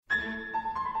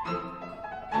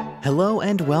Hello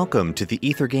and welcome to the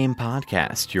Ether Game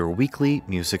Podcast, your weekly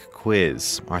music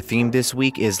quiz. Our theme this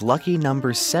week is Lucky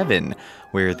Number 7,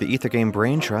 where the Ether Game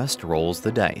Brain Trust rolls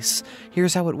the dice.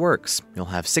 Here's how it works. You'll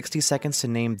have 60 seconds to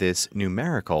name this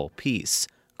numerical piece.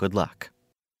 Good luck.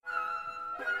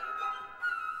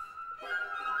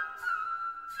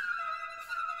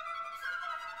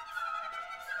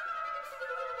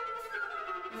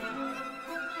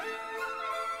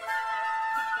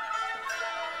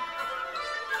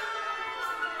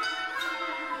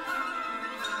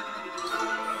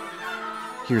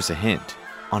 Here's a hint.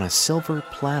 On a silver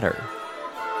platter.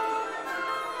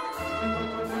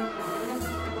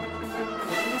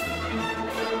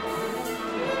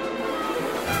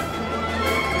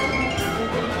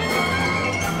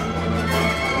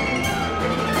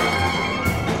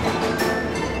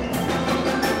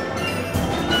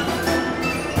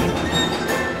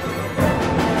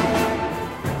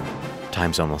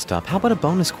 Time's almost up. How about a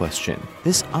bonus question?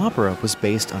 This opera was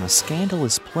based on a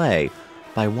scandalous play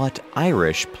by what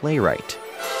Irish playwright?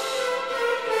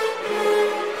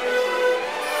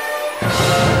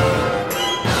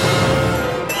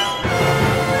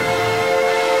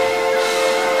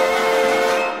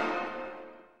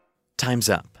 Time's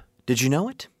up. Did you know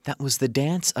it? That was the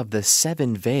Dance of the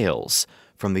Seven Veils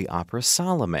from the opera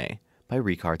Salome by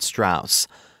Richard Strauss.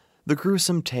 The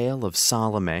gruesome tale of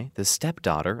Salome, the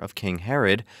stepdaughter of King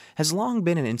Herod, has long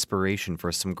been an inspiration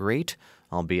for some great,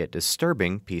 albeit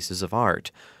disturbing, pieces of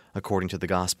art. According to the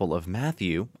Gospel of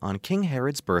Matthew, on King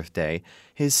Herod's birthday,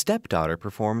 his stepdaughter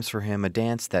performs for him a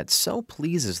dance that so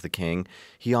pleases the king,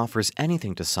 he offers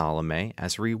anything to Salome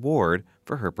as a reward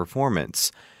for her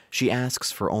performance. She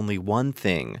asks for only one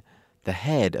thing: the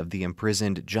head of the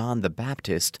imprisoned John the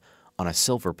Baptist on a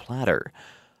silver platter.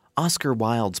 Oscar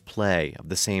Wilde's play of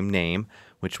the same name,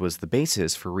 which was the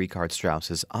basis for Richard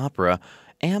Strauss's opera,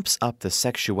 amps up the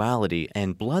sexuality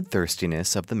and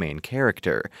bloodthirstiness of the main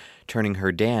character, turning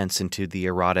her dance into the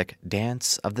erotic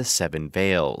Dance of the Seven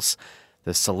Veils.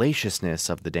 The salaciousness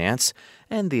of the dance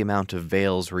and the amount of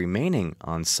veils remaining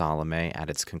on Salome at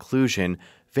its conclusion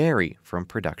vary from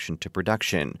production to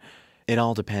production. It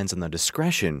all depends on the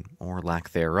discretion, or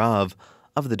lack thereof,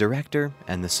 of the director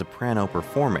and the soprano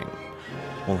performing.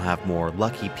 We'll have more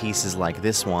lucky pieces like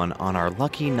this one on our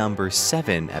Lucky Number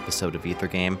 7 episode of Ether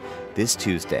Game this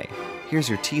Tuesday. Here's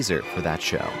your teaser for that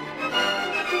show.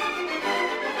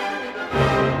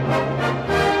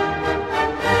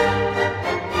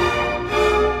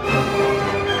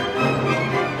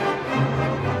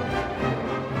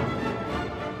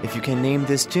 If you can name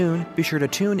this tune, be sure to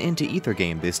tune into Ether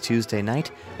Game this Tuesday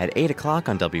night at 8 o'clock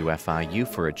on WFIU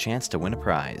for a chance to win a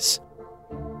prize.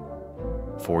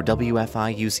 For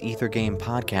WFIU's Ether Game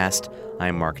Podcast,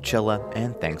 I'm Mark Chilla,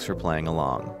 and thanks for playing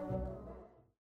along.